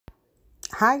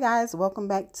Hi guys, welcome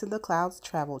back to the Clouds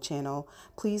Travel channel.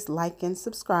 Please like and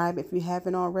subscribe if you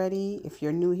haven't already. If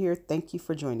you're new here, thank you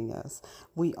for joining us.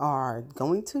 We are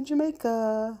going to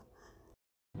Jamaica.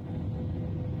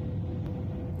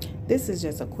 This is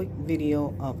just a quick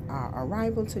video of our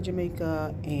arrival to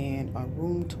Jamaica and a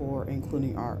room tour,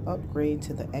 including our upgrade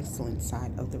to the Excellence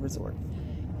side of the resort.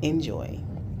 Enjoy.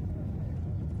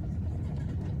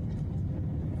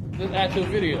 This actual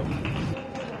video.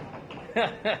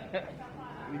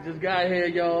 We just got here,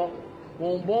 y'all.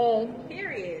 Boom, boom.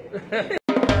 Period.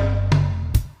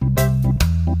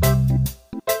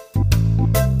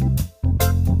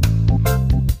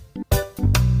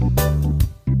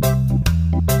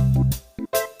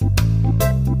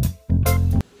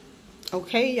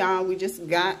 Okay, y'all, we just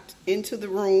got into the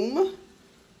room.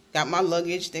 Got my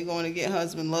luggage. They're going to get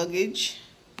husband luggage.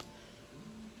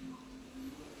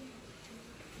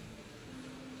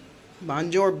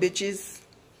 Bonjour, bitches.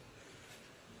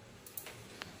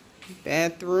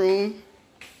 Bathroom.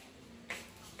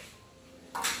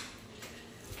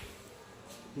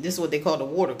 This is what they call the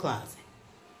water closet.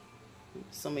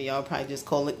 Some of y'all probably just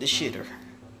call it the shitter.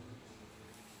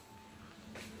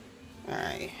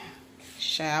 Alright.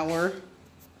 Shower.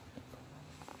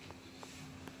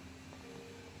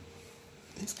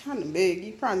 It's kind of big.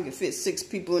 You probably can fit 6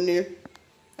 people in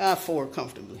there. 4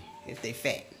 comfortably if they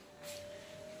fat.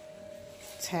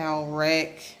 Towel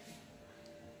rack.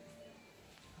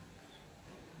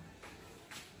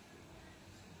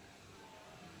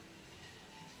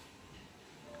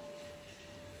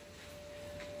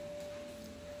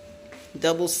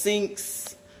 Double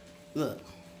sinks. Look.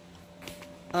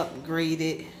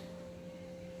 Upgraded.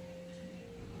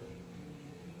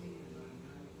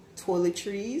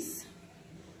 Toiletries.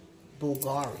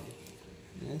 Bulgari.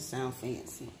 That sounds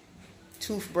fancy.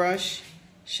 Toothbrush.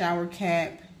 Shower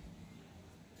cap.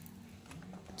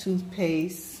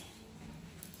 Toothpaste.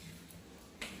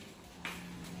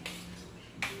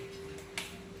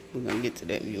 We're gonna get to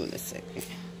that view in a second.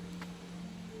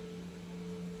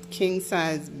 King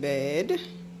size bed,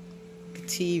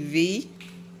 TV,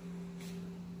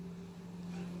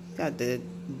 got the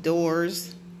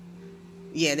doors.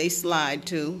 Yeah, they slide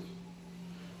too,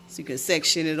 so you can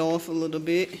section it off a little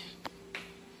bit.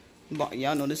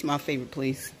 Y'all know this is my favorite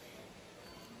place.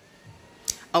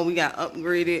 Oh, we got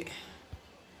upgraded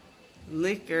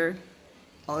liquor.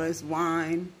 Oh, that's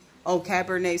wine. Oh,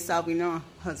 Cabernet Sauvignon.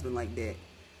 Husband like that.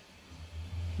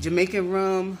 Jamaican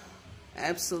rum,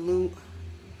 Absolute,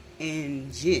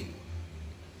 and gin.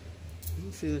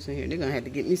 Let's see what's in here. They're gonna have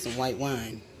to get me some white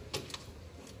wine.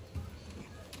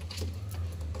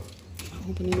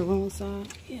 Opening the wrong side.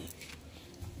 Yeah.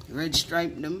 Red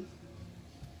striped them.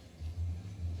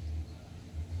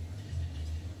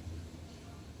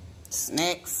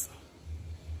 Snacks.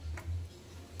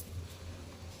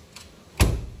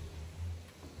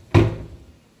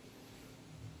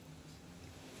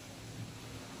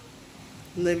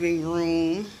 Living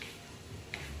room.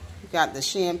 Got the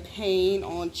champagne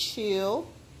on chill.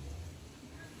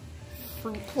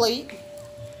 Fruit plate.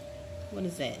 What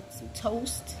is that? Some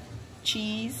toast.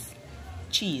 Cheese.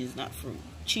 Cheese, not fruit.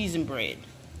 Cheese and bread.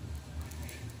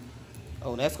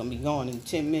 Oh, that's going to be gone in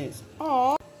 10 minutes.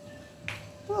 Aw.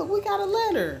 Look, we got a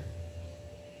letter.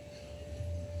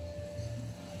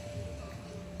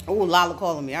 Oh, Lala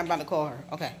calling me. I'm about to call her.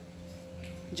 Okay.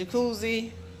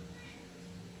 Jacuzzi.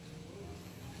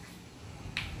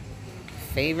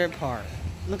 Favorite part.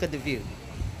 Look at the view.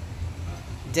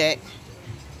 Deck.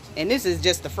 And this is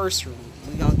just the first room.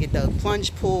 We're going to get the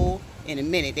plunge pool in a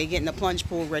minute. They're getting the plunge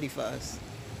pool ready for us.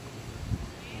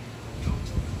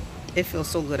 It feels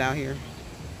so good out here.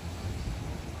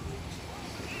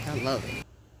 I love it.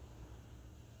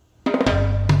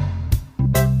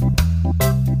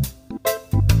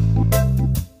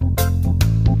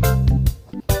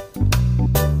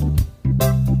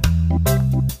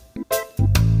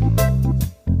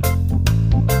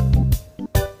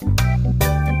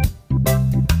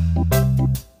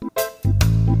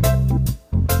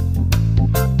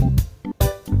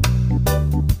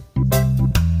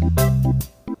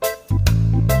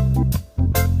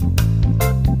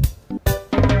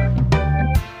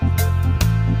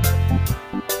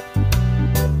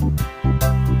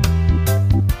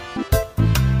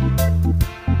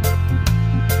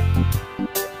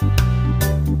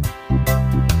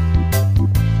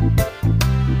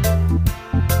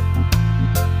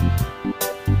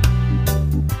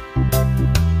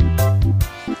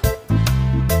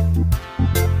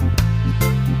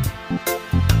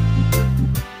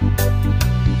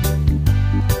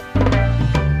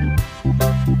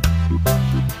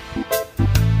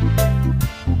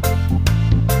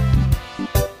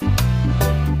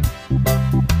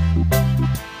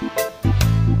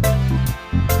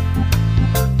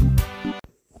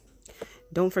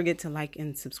 Don't forget to like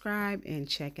and subscribe and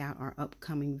check out our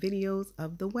upcoming videos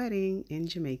of the wedding in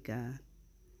Jamaica.